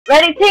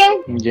Ready,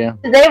 team? Yeah.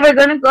 Today we're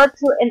gonna go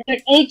to an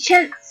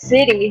ancient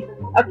city.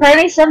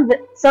 Apparently, some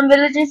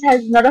villagers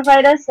has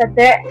notified us that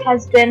there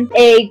has been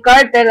a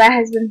guard there that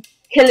has been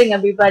killing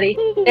everybody.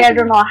 They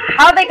don't know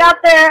how they got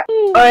there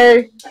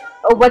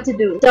or what to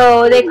do.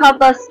 So they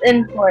called us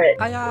in for it.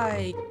 Aye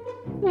aye.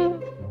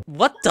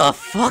 What the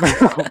fuck?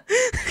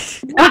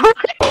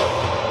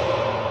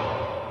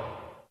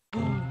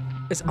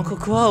 It's Uncle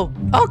Quo!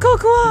 Uncle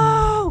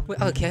Quo!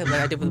 Wait, okay, what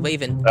I did with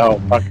waving. Oh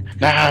fuck.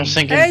 Nah, I'm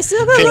thinking. Hey,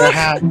 Suga,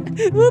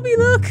 look! Ruby,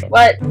 look!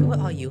 What? What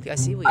are you? I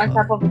see what you On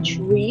are. top of a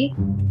tree?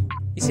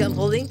 You see what I'm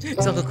holding?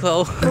 It's Uncle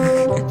Quo.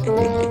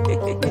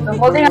 I'm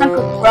holding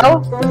Uncle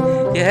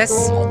Bro?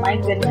 Yes? Oh my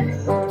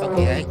goodness.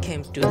 Okay, I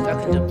came to the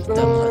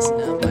person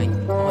of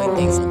my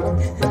things.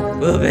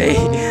 Ruby,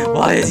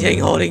 why is he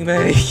holding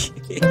me?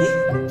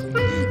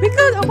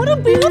 Because I want to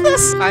be with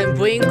us. I'm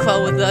bringing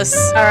Quo with us.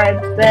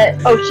 Alright, bet.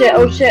 Oh shit,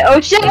 oh shit,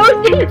 oh shit,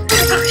 oh shit!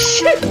 Oh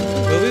shit!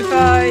 We'll be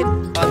fine.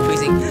 Oh, I'm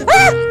freezing.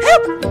 Ah!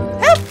 Help!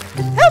 Help!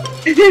 Help!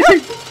 Help!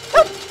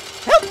 Help!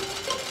 Help!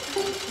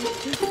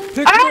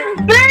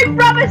 I'm very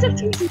promise of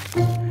trees.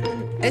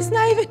 It's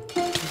not even.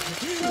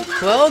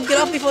 Well, get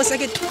off me for a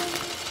second.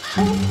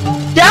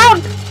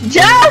 Jump!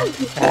 Jump!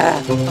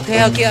 Okay,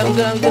 okay, I'm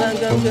good, I'm good, I'm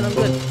good, I'm good, I'm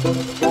good.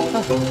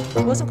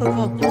 Oh, where's Uncle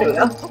Quo? There we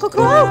go. Uncle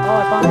Quo! Oh,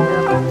 I found it.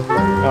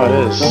 Oh, it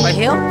is. Right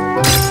here?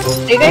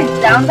 Are you guys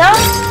down?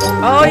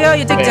 Oh, yeah,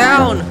 you dig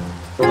down.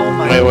 Oh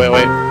my.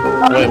 Wait.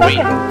 Oh, Wait.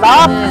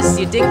 Stop! Yes,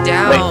 you dig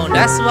down.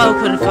 That's why I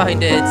couldn't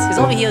find it. It's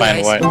over here, Find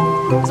guys. what? It's I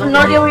have over no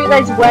idea here. where you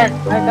guys went.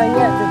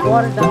 There's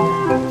water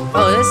down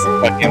Oh, this?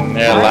 Fucking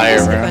you're a Alright, liar,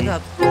 let's get bro. back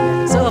up.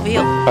 It's over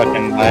here.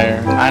 Fucking liar.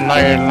 I know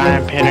you're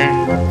lying, Peter.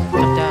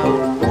 Jump down.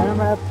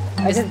 there.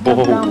 I just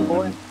jumped down,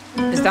 boy.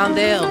 It's down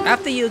there.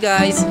 After you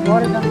guys.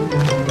 Water down.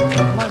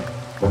 Come on.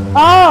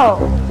 Oh!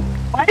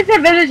 Why is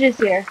there villagers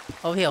here?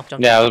 Over here.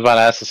 Jump Yeah, I down. was about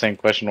to ask the same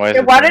question. Why is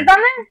There's it water down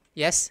there?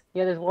 Yes.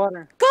 Yeah, there's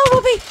water. Go,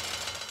 Ruby!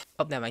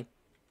 Oh, never mind.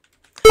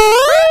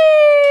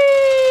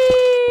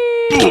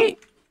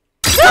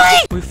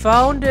 We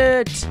found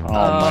it! Oh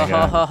my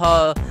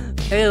God.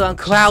 Everyone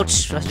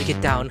crouch as we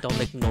get down. Don't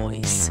make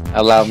noise.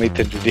 Allow me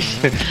to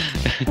introduce it.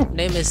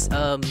 Name is,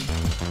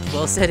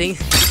 well setting.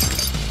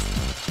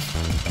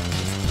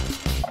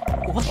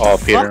 What Oh,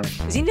 the Peter.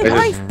 fuck? Is he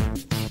nearby?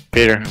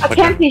 Peter. I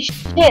can't see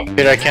shit.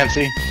 Peter, I can't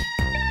see.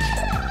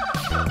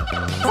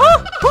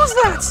 Oh, who's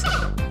that?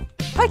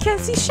 I can't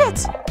see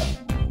shit.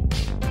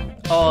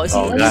 Oh, is he?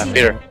 Oh, is God, he,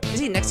 Peter. Is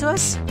he next to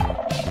us?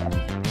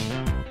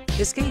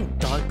 It's getting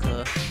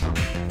darker.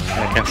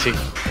 I can't see.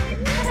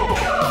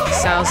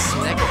 Sounds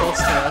next close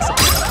to us.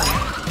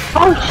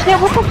 Oh shit,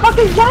 what the fuck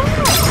is that?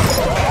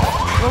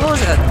 What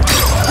was that?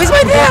 Oh, he's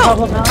right there!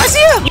 I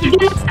see him!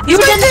 You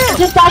right didn't there!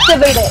 just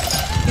activate it.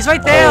 He's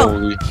right there!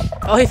 Holy.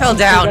 Oh, he fell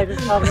down. You guys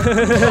are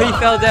probably- He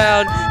fell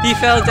down. He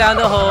fell down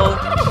the hole.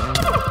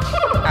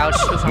 Ouch.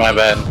 My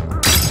bad.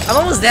 I'm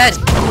almost dead.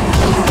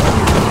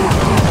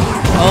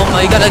 Oh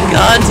my, you got a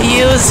gun to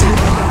use?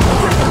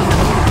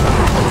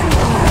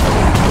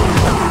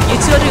 You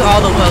two are doing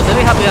all the work. Let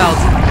me help you out.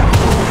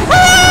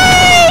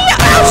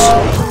 Ouch!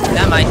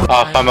 Never mind.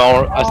 Oh,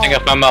 I think I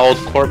found my old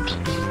corpse.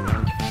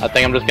 I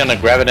think I'm just gonna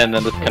grab it and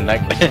then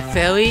disconnect it.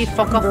 Fairy?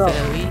 Fuck off,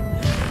 fairy.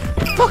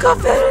 Fuck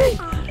off, fairy!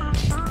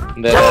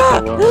 Then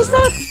There's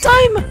not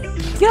time!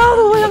 Get out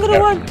of the way, I'm gonna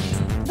run!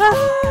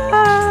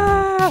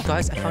 Ah!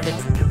 Guys, I found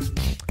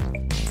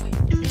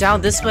it.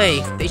 Down this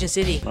way, the Asian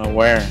city.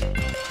 Where?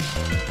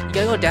 You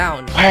gotta go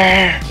down.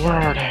 Where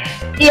are they?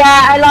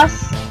 Yeah, I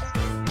lost.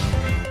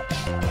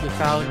 We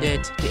found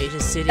it. The Asian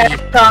city.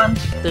 That's gone.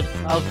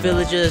 Our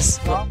villages.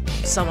 Well,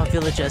 some are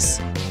villages.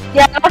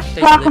 Yeah, I lost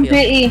They the live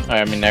completely.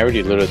 I mean, I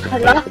already looted the I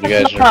place, lost but you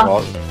guys the are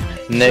all...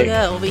 Nick,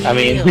 Yeah, over here. I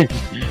mean, Over here,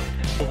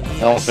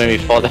 don't make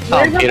me fall down,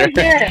 Where's Peter.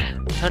 over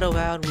here? Turn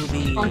around,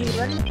 Ruby.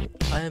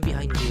 I am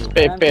behind you.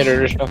 Peter,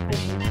 there's nothing.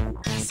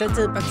 Send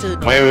it back to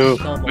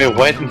Wait,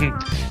 what?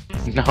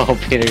 No,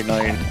 Peter, no,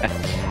 you're not.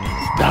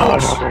 No,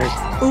 Joker.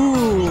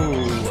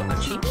 Ooh,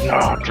 No,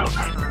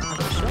 Joker.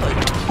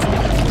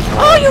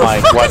 Oh, you My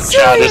fucking God,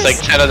 serious? there's like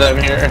 10 of them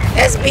here.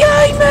 It's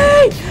behind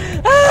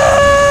me!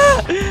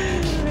 Ah!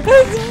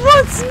 It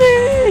wants me!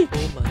 Oh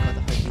my god,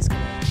 the heartbeat's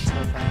going. It's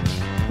terrifying.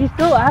 He's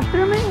still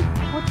after me?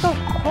 What the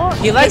fuck?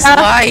 He likes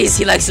Weiss!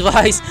 He likes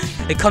Weiss!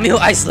 Hey, come here,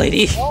 ice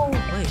lady! Oh.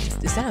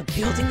 Wait, is that a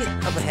building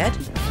up ahead?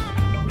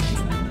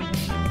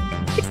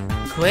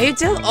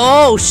 Quaidel?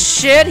 Oh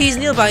shit, he's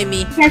nearby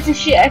me! I can't see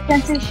shit, I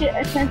can't see shit,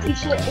 I can't see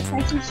shit, I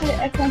can't see shit,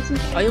 I can't see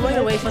shit. Are you running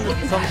away from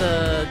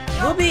the...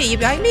 Ruby, you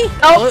behind me?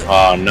 Nope.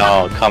 Oh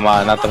no, come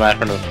on, not the man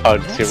from the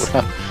fog.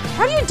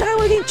 How do you die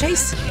while getting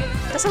chased?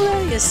 That's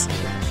hilarious.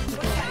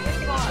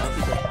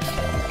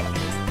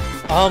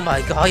 Oh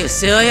my god, are you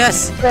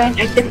serious?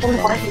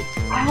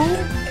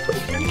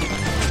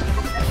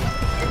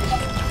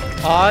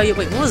 Oh, wait,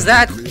 what was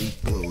that?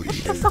 What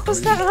the fuck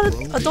was that?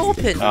 A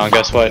dolphin? Oh,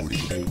 guess what?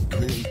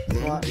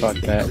 Fuck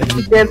that.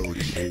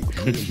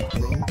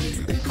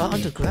 Oh,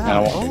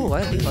 underground. Oh,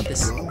 I didn't think about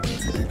this.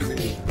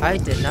 I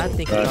did not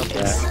think about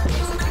this.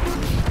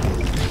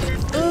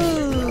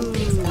 Ooh.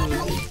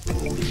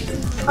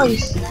 Oh, you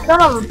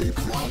son of a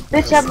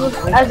bitch!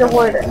 As a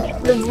warden,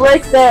 it's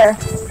right there.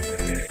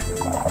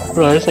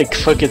 Bro, there's like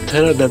fucking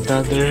 10 of them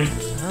down there.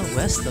 Oh,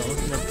 West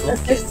though. At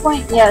this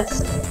point,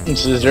 yes.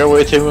 Is there a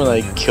way to even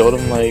like kill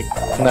them? Like,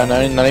 not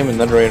even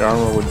netherite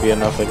armor would be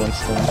enough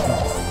against them.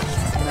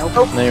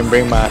 Nope. And then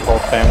bring my whole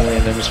family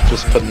and then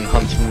just put in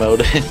hunting mode.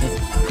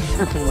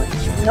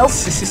 Nope.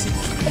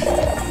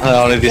 I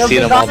don't need to see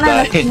them all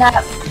die.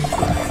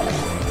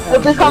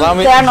 You'll become Allow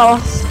me-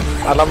 Thanos.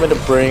 Allow me to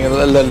bring.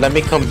 Let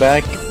me come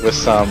back with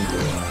some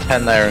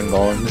 10 iron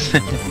golems.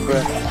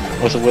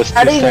 with 2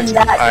 Not even stacks of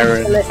that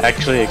iron. can kill it.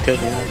 Actually, it could.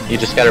 Yeah. You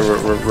just gotta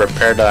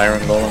repair the iron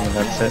golem and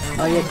that's it.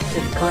 Oh yeah,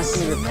 it's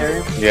constantly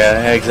repairing.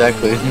 Yeah,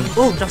 exactly.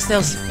 Oh,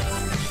 downstairs.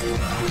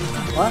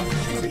 What?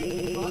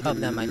 Oh,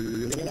 never mind.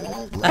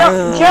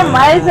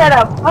 Jeremiah's at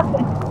a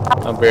fucking.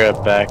 I'll be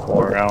right back,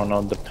 or I don't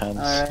know, depends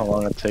Alright. how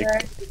long it takes.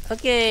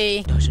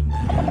 Okay.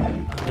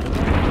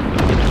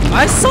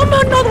 I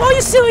summoned another. Are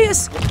you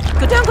serious?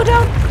 Go down, go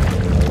down.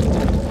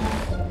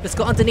 Let's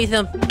go underneath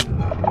him.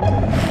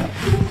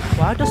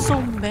 Why are there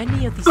so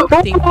many of these things?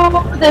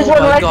 There's Oh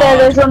one my right God. there.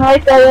 There's one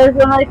right there. There's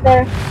one right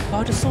there. Why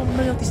are there so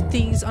many of these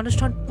things?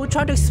 We're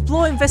trying to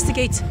explore,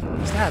 investigate. Is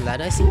that a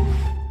ladder I see?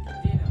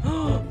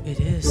 It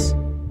is.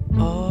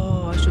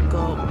 Oh, I should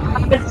go.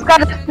 It's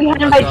got it's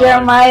behind by God.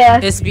 Jeremiah.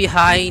 It's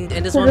behind,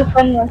 and this This is one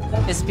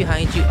funny. is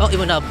behind you. Oh, it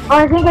went up. Oh,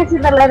 I think I see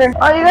the letter.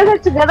 Oh, you guys are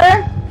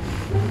together?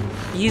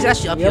 He's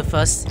actually up here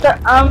first. So,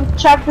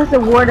 trapped with the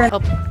warden. Oh,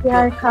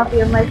 Yeah, a copy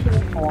of my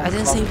thing. I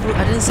didn't say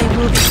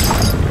Ruby.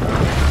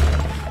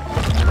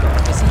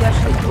 Is he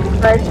actually?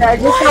 Right there. I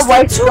just Why saw is there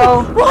white two?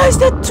 go. Why is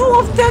there 2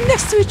 of them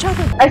next to each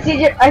other? I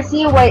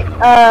see a white,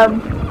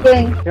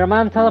 thing.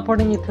 Jeremiah, I'm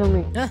teleporting you to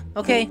me. Yeah,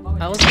 okay.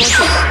 I was going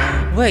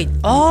to. Wait.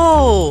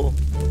 Oh,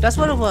 that's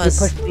what it You was.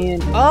 pushed me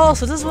in. Oh,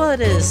 so this is what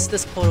it is.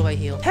 This portal right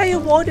here. Hey,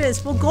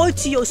 wardens, we're going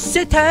to your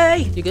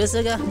city. You good,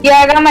 Suga? Yeah,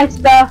 I got my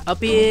stuff.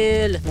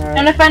 Uphill. I'm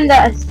trying to find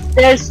the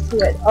stairs to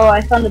it. Oh,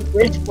 I found the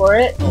bridge for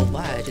it. Oh,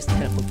 why? I just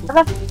teleported. I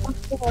got-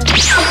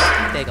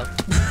 There you go.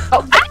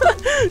 Oh,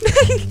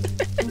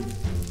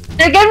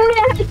 they're giving me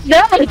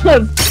a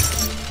jump.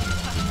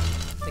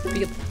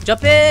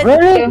 Jump in.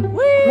 Really?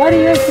 Whee! Why do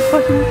you have to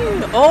push me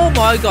in? Oh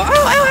my god.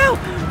 Ow, ow, ow.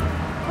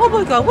 Oh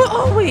my god, where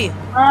are we?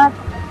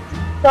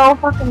 So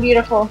fucking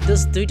beautiful.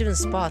 There's 3 different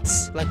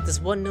spots. Like, there's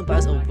one nearby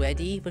us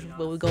already where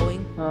we're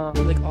going.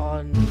 Like,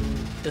 on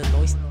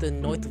the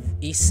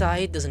northeast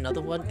side, there's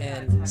another one,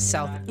 and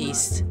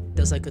southeast,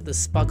 there's like the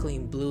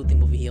sparkling blue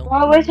thing over here.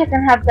 Well, I wish I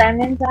can have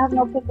diamonds. I have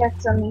no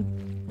pickaxe on me.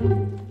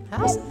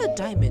 How's that a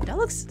diamond? That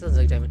doesn't look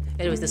like diamond.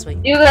 Anyways, this way.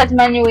 You guys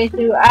manually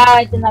through.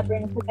 I did not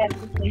bring a pickaxe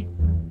with me.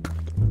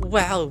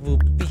 Wow,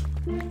 Ruby.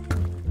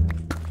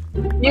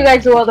 You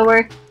guys do all the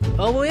work.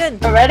 Oh, we're in.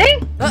 Already?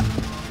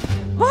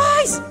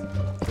 Weiss!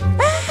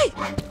 Hey!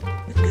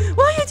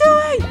 What are you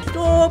doing?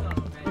 Stop!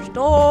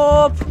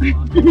 Stop!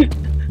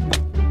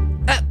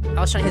 I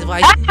was trying to hit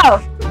Weiss.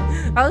 Ow!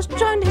 I was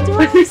trying to hit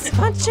Weiss.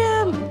 Punch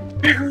him!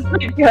 Oh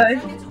my god.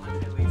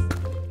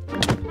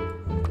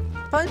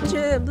 Punch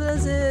him!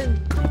 Listen!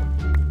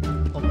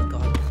 Oh my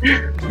god.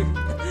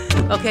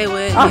 Okay,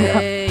 wait. Oh,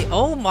 Yay!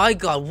 Oh my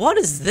god! What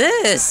is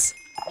this?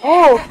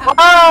 Oh!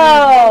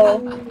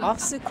 Oh!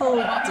 Obstacle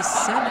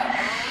descent.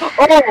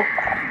 Oh!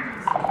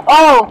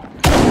 Oh!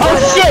 Oh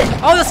shit!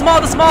 Oh, the small.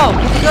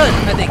 Good,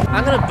 I think.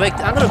 I'm gonna break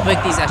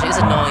these. Actually, it's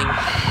annoying.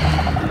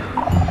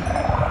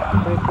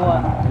 Break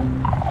what?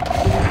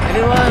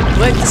 Everyone,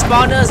 break the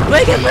spawners.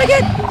 Break it!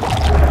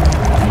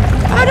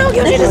 I don't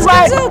give a shit. This is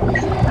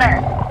This comes why.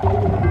 out.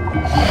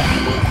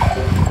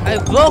 I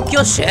broke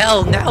your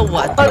shell. Now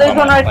what? Oh, there's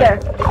one right there.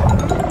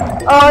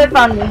 Oh, it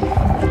found me.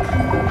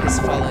 It's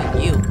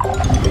following you.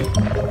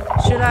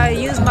 Should I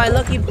use my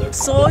lucky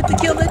sword to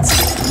kill it?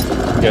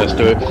 Yeah, let's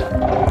do it.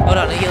 Hold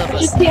on, I heal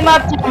first. Just team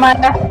up,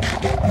 Jeremiah.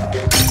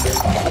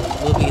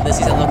 Ruby, this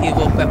is a lucky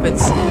rope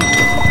weapons.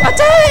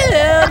 Attack!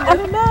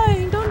 Never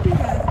mind, don't do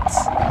that.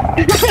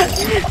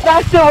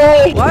 That's the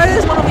way. Why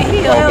is one over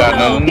here? Oh god,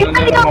 Hell no.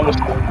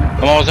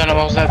 I'm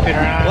almost at Peter.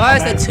 Why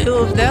is there 2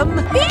 of them?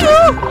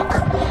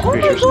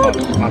 Pretty sure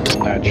it's not the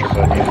snatcher,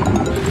 but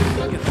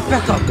yeah.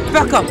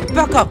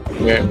 Back up!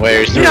 Wait, are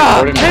you still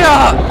recording?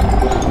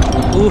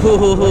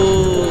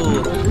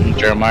 Ooh,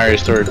 Jeremiah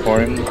is still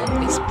recording.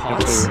 these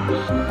pots.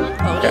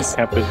 Oh, this.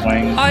 Cap is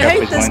wing. I Cap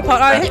hate is this wing.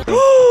 pot. I hate.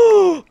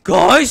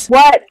 Guys,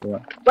 What?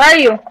 Where are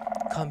you?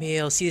 come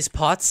here. See these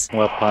pots?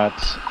 What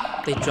pots?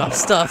 They drop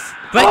stuff.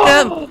 Break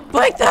them!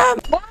 Break them!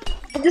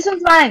 This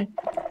one's mine.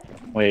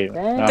 Wait.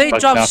 No, They fuck,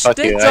 drop. no, fuck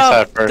They you. I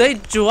saw it drop. first. They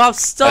drop I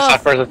saw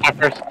stuff. it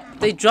first.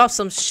 They drop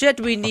some shit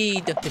we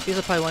need. The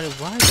people probably wonder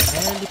why the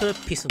hell you put a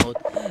peaceful mode.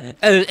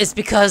 Oh, it's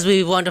because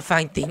we want to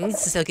find things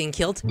instead of getting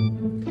killed.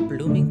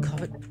 Blooming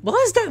covered. What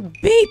is that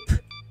beep?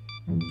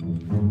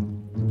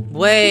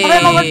 Wait, I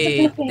don't know what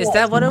the beeping is was.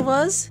 that what it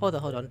was? Hold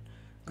on.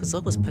 Cause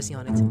Zook was pressing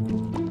on it.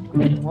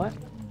 What?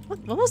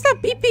 What was that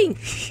beeping?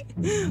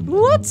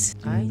 What?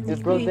 I Just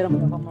think rotate we, him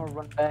and I'm gonna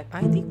run back.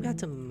 I think we have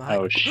to mine.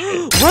 Oh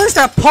shit. Where's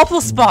that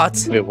purple spot?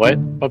 Wait, what?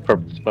 What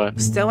purple spot?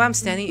 Still, where I'm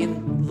standing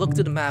and look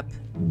to the map.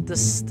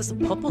 There's a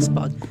purple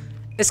spot.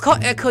 It's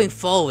called Echoing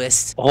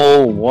Forest.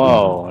 Oh,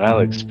 whoa, that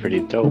looks pretty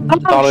dope. Oh,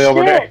 It's all the way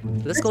over there.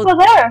 Let's Go go.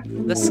 there.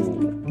 Let's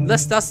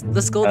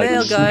go That there,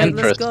 looks guys. Let's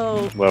interesting.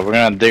 go. Well, we're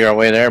gonna dig our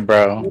way there,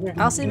 bro.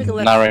 I'll see if we can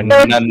let. Not right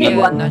now. Not, Yeah,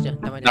 not, not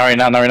yet. not right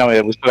now. Not right now.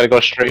 We still gotta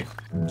go straight.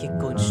 Keep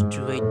going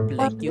straight,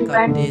 Blake. You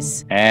got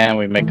this. And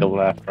we make a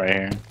left right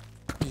here.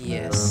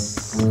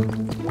 Yes.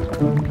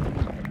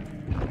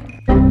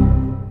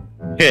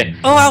 Yeah.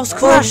 Oh, I was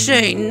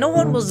crashing. No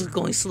one was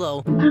going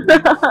slow.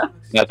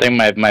 I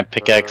think my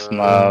pickaxe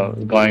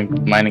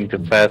going mining too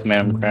fast made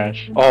him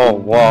crash. Oh,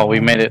 wow, we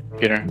made it,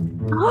 Peter.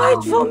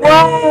 Wait for me.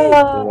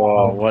 Whoa.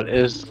 Whoa, what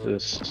is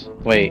this?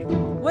 Wait,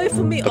 Wait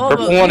for me. the Oh,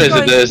 purple but one, you is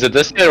guys- it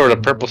this side or the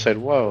purple side?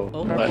 Whoa,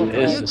 Oh, what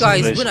is you this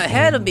guys place? went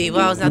ahead of me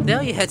while I was not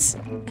there yet.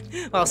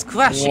 I was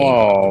crashing.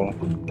 Whoa.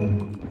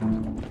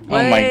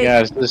 Oh my Wait.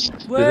 gosh, is this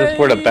where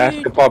the Wait.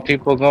 basketball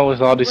people go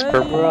with all these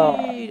purple?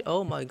 Wait.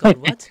 Oh my god,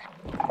 what?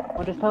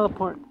 What is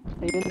teleport?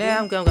 Are you Nah,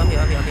 I'm going. I'm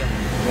here.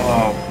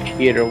 Wow,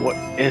 Peter, what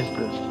is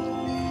this?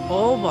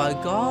 Oh my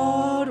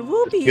god,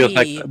 Ruby.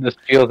 This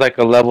feels like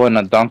a level in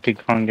a Donkey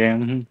Kong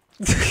game.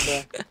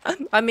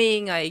 I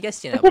mean, I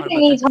guess you know. I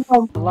think he's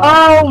home.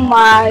 Oh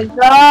my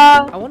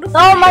god. I wonder if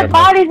No, my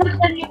body's up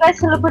there. You guys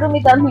teleported me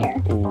down here.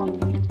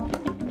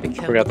 be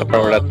careful Forgot the with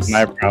part where bombs. that's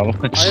my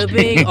problem. Are you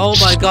being? Oh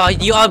my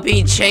god, you are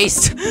being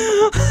chased.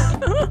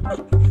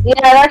 Yeah,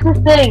 that's the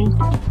thing.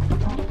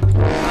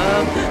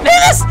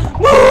 Nameless,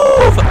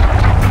 move!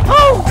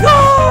 Oh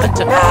god!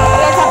 You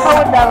guys have fun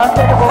with that. I'll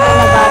try to go over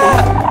my body.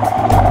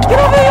 Get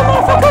over here,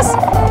 motherfuckers!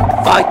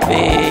 Fight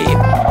me!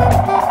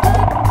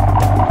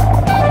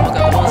 Oh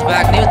god, the one's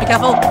back. Nameless, be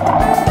careful!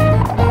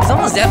 He's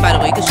almost dead, by the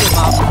way. You can shoot him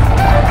off.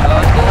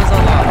 There's a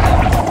lot of them.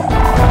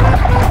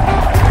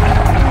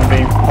 I'm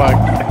being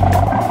fucked.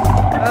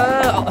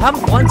 How 1,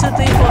 2, 3, 4,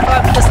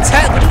 5. There's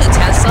 10. What do you mean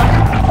 10 some?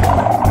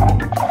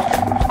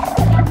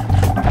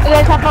 You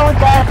guys have fun with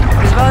that.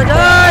 He's about to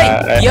die!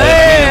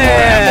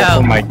 Yeah!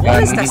 Oh my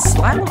What is god. that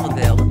slime over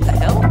there? What the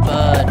hell?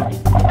 Bud.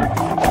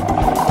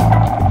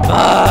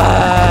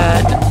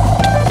 Bud!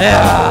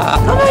 Yeah!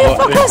 Come on, you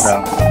What is fuckers!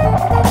 that?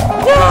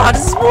 Yeah,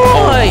 this is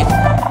boy!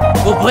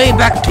 We'll bring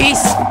back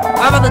peace!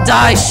 I'm about to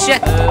die,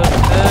 shit!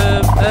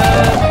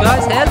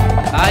 Guys, help!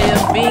 I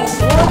am being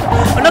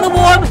swarmed! Another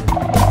one!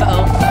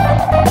 Uh-oh.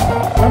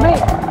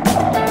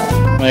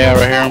 Oh, yeah,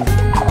 right here.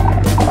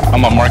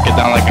 I'm gonna mark it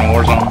down like in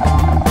Warzone.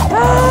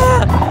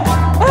 Ah!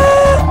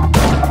 Ah!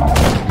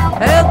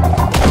 Help!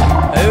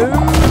 Oh!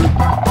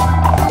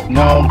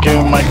 No, give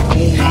me my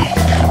coin.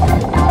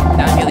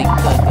 I'm healing.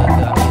 Good. I'm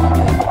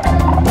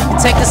healing.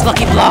 Take this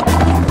lucky block!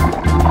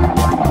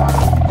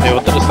 Hey,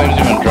 what did the slaves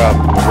even drop?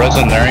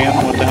 Resonarium?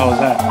 What the hell is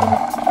that?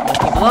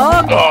 Lucky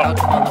block! Oh.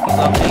 Come on, lucky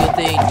block, do your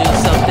thing. Do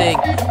something!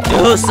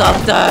 Do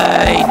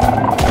something!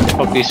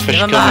 Fuck, these fish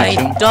Never kill me mind.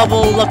 too.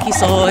 Double lucky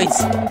swords!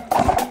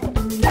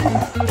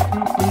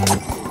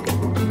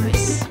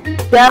 Nice.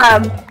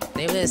 Damn.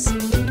 Nameless,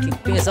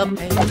 keep us up and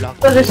block.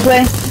 Go this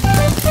way.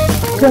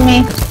 To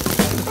me.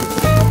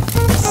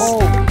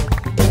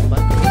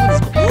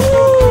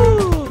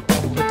 Oh,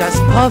 but that's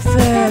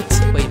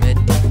perfect. Wait a minute.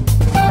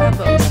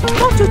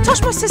 Don't you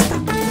touch my sister?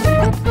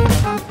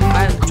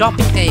 I'm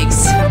dropping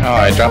eggs. Oh,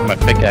 I dropped my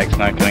pickaxe,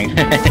 not coming.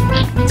 Oh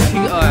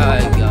my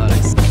god.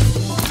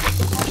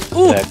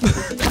 Ooh!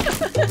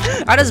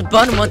 I just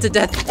burned one to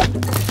death.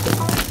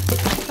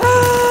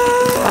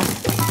 Ah!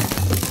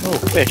 Oh,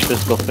 fish,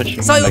 let's go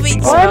fishing. Sorry, Like we-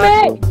 in Sorry,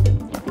 Otaku.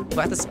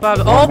 Back to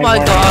spam. Oh my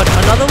god,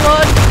 another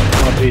one!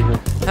 Oh, Jesus.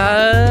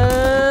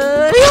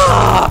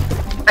 Yeah!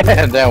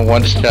 And then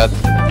one shot.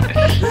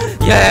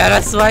 Yeah,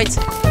 that's right.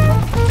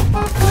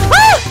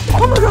 Ah!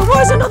 Oh my god,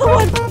 why is another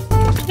one?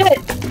 Shit.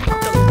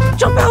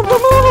 Jump out,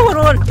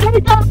 run.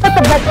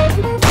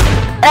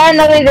 And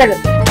no, we did it.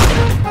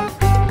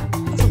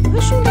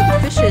 Where's shooting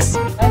at the fishes?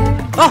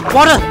 Oh,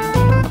 water!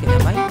 Okay,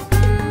 never mind.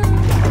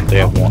 They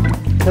have one.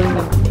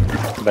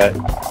 Bet.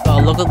 Oh,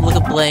 look at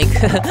Blake.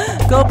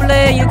 Go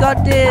Blake, you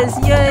got this!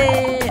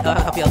 Yay! Oh,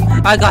 I'll help you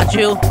out. I got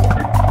you.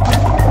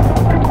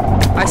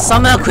 I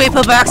summoned a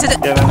creeper by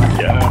accident. Get him. Oh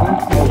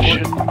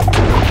shit.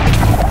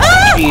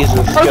 Ah! Jesus,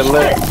 Oh, get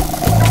lit.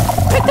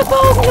 Pick the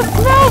balls in your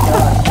mouth!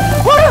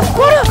 Water!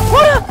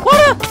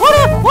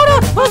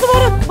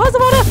 Where's the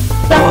water?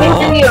 Something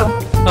to you.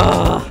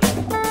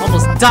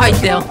 Almost died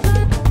there.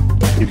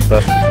 You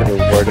busted to the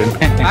warden.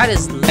 I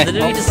just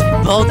literally just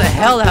blowed the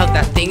hell out of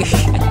that thing.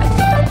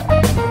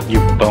 You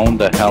boned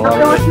the hell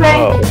out of it? Okay.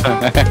 Oh.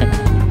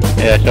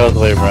 Yeah, show us the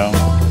way, bro.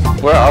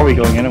 Where are we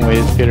going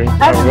anyways, Peter?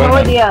 I have no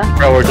idea.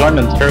 Bro, we're going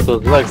in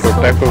circles. Look,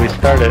 we're back where we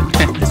started.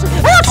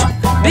 Ouch!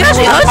 They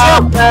actually hurt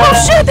you! Oh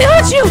shit, they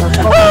hurt you!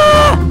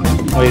 Ah!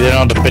 Wait, they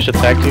don't know the fish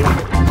attack you?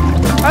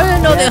 I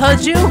didn't know they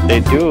hurt you! They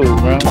do,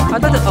 bro. I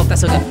thought that- oh,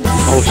 that's okay.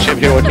 Oh shit,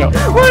 here, watch out.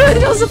 What?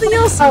 That was something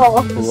else!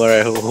 Oh.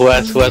 Who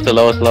has the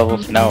lowest level?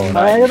 No.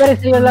 Everybody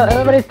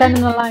stand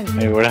in the line.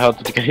 Hey, where the hell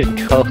did you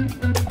guys go?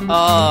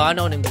 Oh, I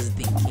know what I'm just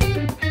thinking.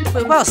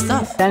 Wait, what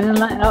stuff? Stand in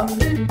line. Oh,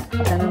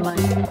 stand in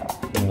line.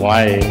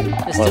 Why?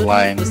 What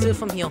line? Let's do it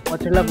from here.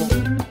 What's your level?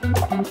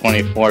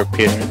 24,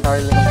 Peter.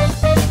 Sorry, little.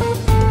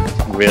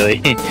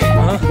 Really?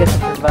 Huh? You get to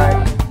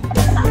survive.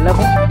 What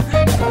level?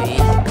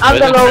 I'm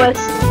the lowest.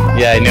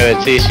 Yeah, I knew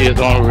it. See, she was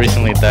the one who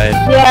recently died.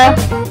 Yeah.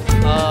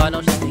 I know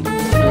what she's thinking.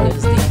 I know what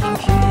she's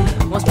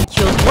thinking. Must be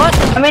killed. What?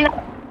 I mean,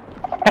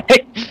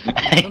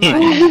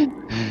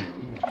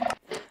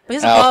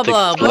 Here's a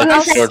problem.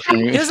 Here's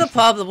Here's a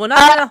problem. We're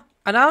not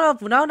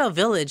in a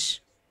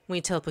village when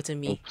you teleport to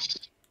me.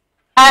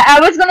 I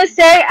was gonna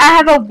say I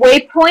have a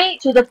waypoint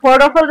to the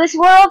portal for this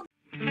world,